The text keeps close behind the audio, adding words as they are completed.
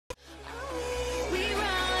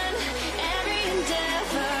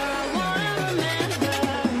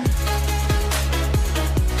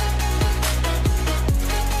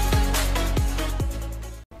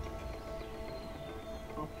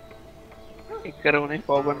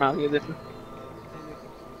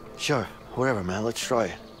Sure, whatever, man. Let's try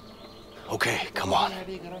it. Okay, come on.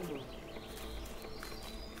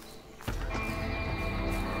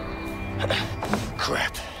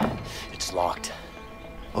 Crap. It's locked.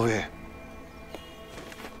 Over here.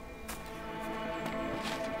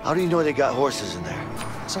 How do you know they got horses in there?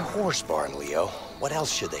 It's a horse barn, Leo. What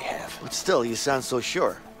else should they have? But still, you sound so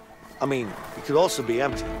sure. I mean, it could also be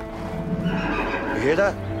empty. You hear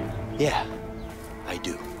that? Yeah, I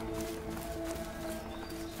do.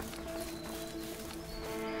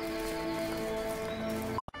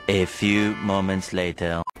 A few moments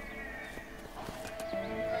later.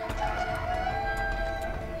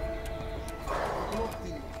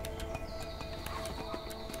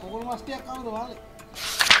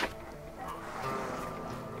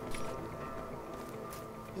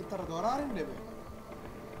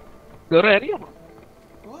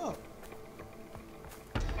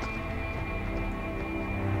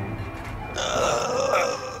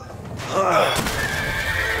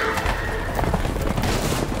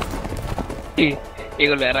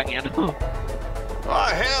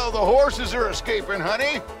 Oh, hell, the horses are escaping,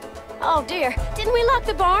 honey. Oh, dear. Didn't we lock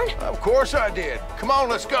the barn? Of course I did. Come on,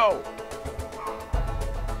 let's go.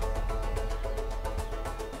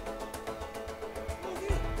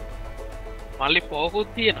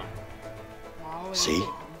 See?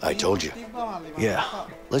 I told you. Yeah.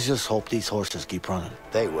 Let's just hope these horses keep running.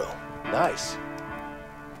 They will. Nice.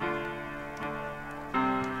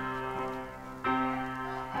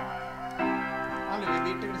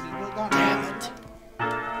 Damn it.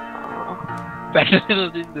 For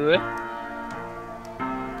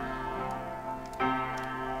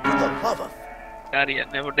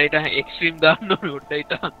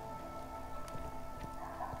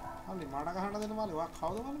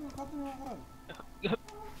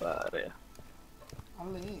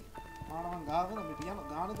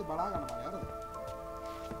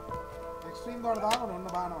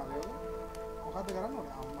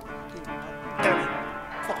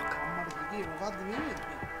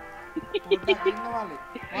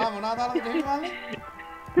the love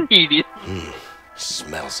of...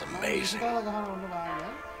 Smells amazing.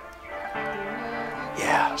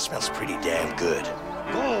 Yeah, smells pretty damn good.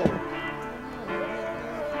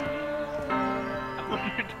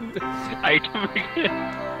 Item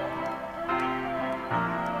again.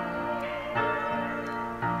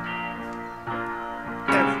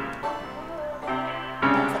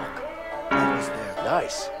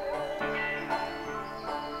 Nice.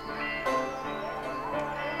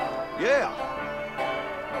 Yeah.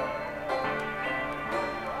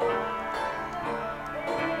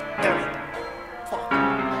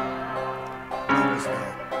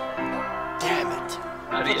 Damn it.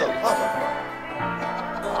 For the love of...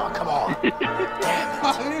 Oh, come on. Damn it.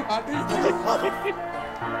 For the love of...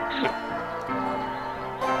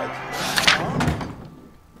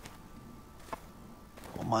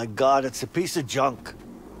 Oh my God, it's a piece of junk.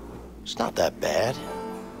 It's not that bad.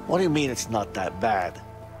 What do you mean it's not that bad?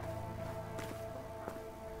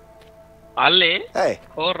 Hey,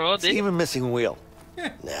 it's even missing a wheel.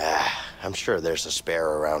 Nah, I'm sure there's a spare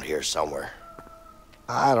around here somewhere.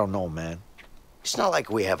 I don't know, man. It's not like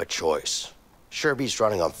we have a choice. Sherby's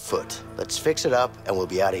running on foot. Let's fix it up and we'll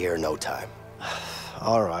be out of here in no time.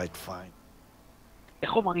 All right, fine.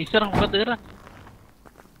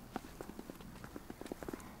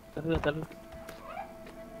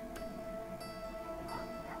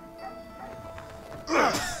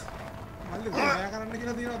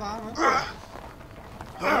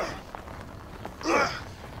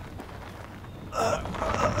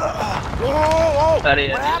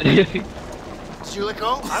 Did you let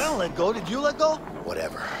go? I don't let go. Did you let go?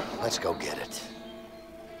 Whatever. Let's go get it.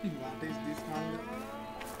 What is this kind of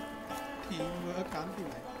teamwork?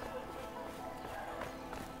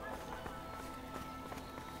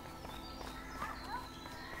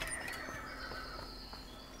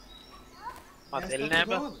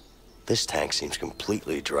 This tank seems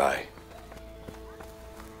completely dry.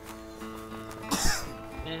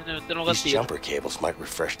 These jumper cables might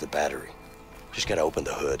refresh the battery. Just gotta open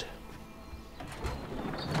the hood.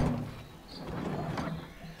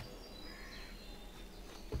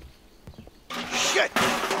 Shit!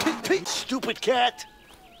 Pete, stupid cat!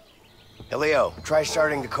 Hey, Leo, try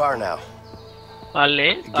starting the car now.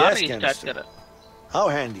 Gas canister. How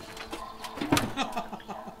handy.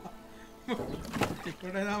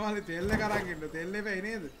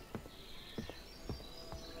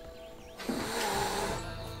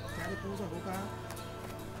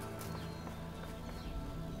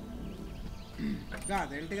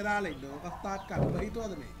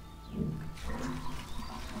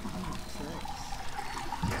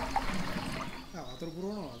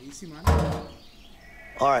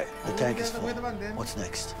 All right, the tank is full. What's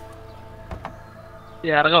next?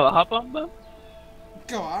 යාරක වහපම් බං.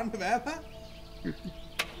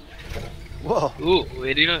 Whoa.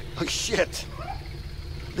 very nice. Oh, shit.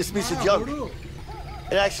 This piece of junk.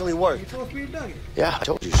 It actually worked. Yeah, I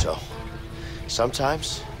told you so.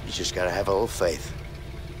 Sometimes you just gotta have a little faith.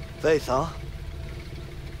 Faith, huh?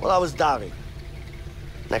 Well, I was doubting.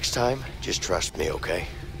 Next time, just trust me, okay?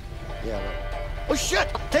 Yeah, well. Oh, shit!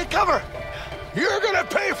 Take cover! You're gonna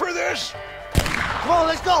pay for this! Come on,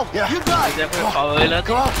 let's go! Yeah. You guys! Come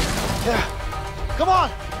on! Yeah. Come on!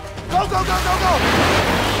 Go, go, go, go, go!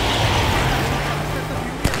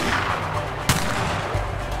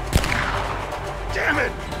 Damn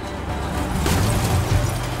it!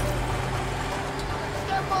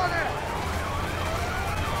 Step on it!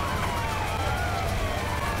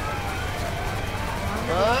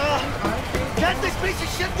 Get this piece of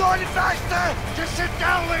shit going faster! Just sit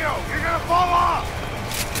down, Leo! You're gonna fall off!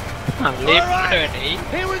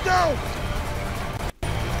 Here we go!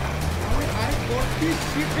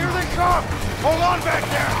 Here they come! Hold on back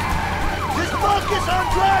there! Just focus on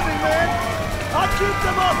driving, man! I'll keep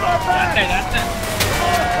them off our back!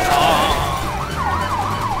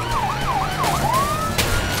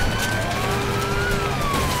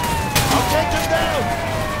 I'll take them down!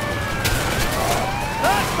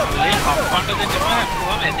 That's the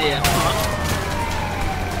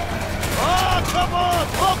Oh, come on!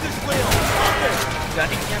 Focus, Leo! Focus!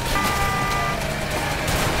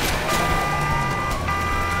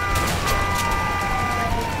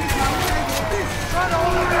 Try to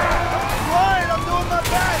hold it there! Right, I'm doing my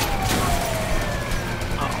best!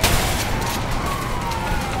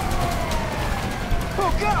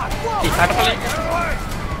 Oh, God! Whoa!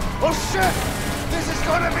 Oh shit! This is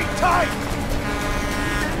gonna be tight!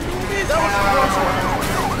 That was a close one!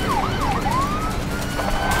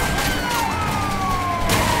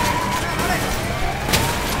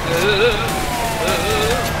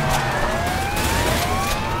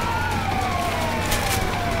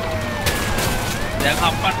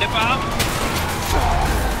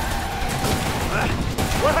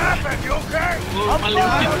 What happened? You okay? I'm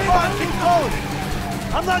fine, keep going!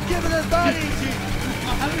 I'm not giving it that easy!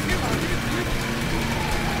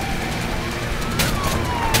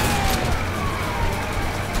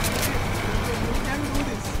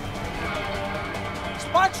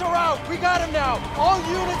 Spots are out! We got him now! All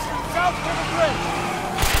units south to the bridge!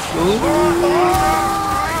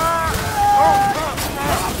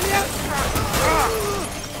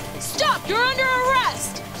 Stop! You're under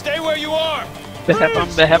arrest! Stay where you are! Behapam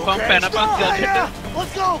Yeah,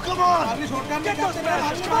 let's go! Come on! Get those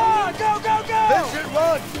bastards! Come on! Go, go, go! Vincent,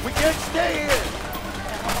 run! We can't stay here!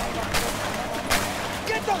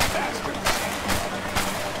 Get those bastards!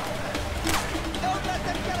 Don't let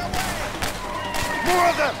them get away! More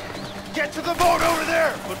of them! Get to the boat over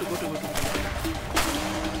there!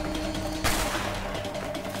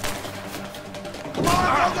 Come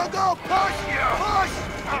on, go, go, go! Push! Push!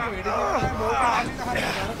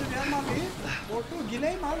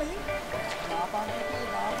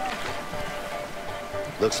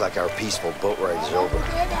 Looks like our peaceful boat ride is over.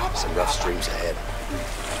 Some rough streams ahead.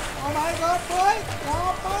 Oh my God, boy!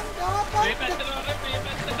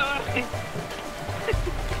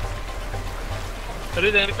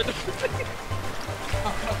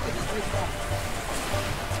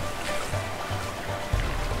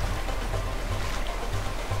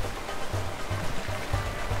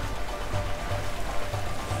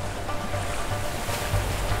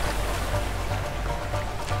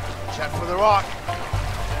 Check for the rock.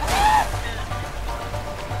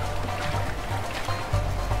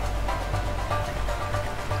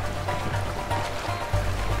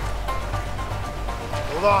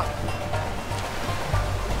 Hold on.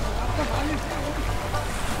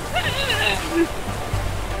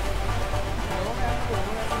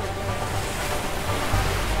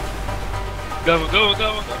 Go.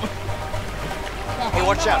 Hey,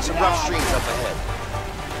 watch out. Some rough streams up ahead.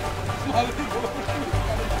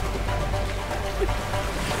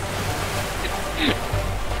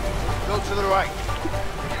 Go to the right.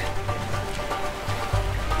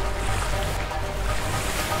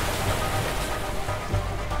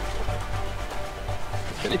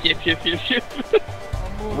 Ship.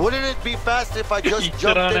 Wouldn't it be fast if I just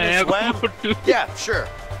jumped in and swam? Yeah, sure.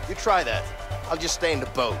 You try that. I'll just stay in the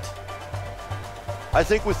boat. I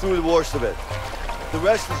think we're through the worst of it. The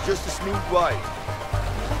rest is just a smooth ride.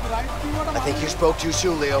 I think you spoke too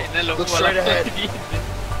soon, Leo. Look straight ahead.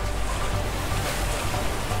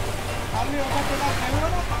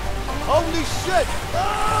 Holy shit!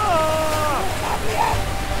 Ah!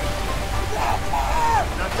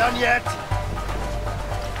 done yet.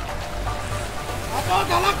 Apa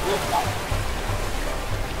galak kupu?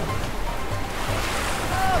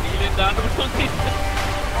 Feeling down to something.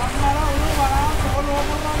 Mana ulu mana solo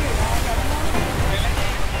mana ni?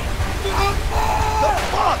 The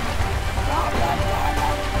fuck?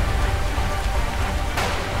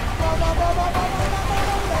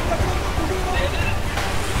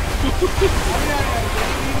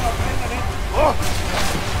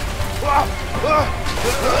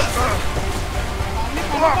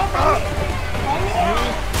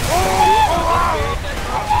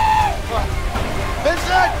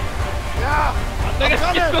 Vincent! Yeah! I'm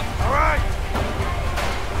coming! All right.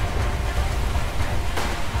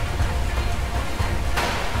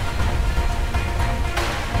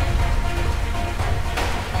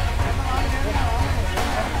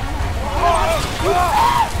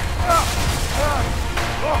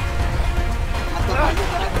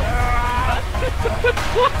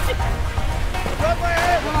 Grab my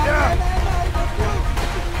hand!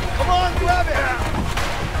 Come on, grab it!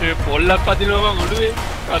 පොල්ලක් පදිනවා මං ඔළුවේ.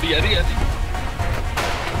 හරි.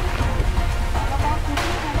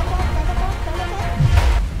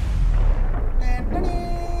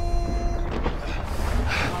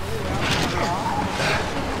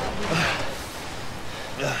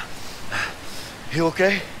 You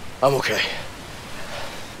okay? I'm okay.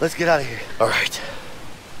 Let's get out of here. All right.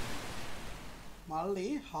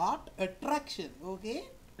 Malli heart attraction, okay?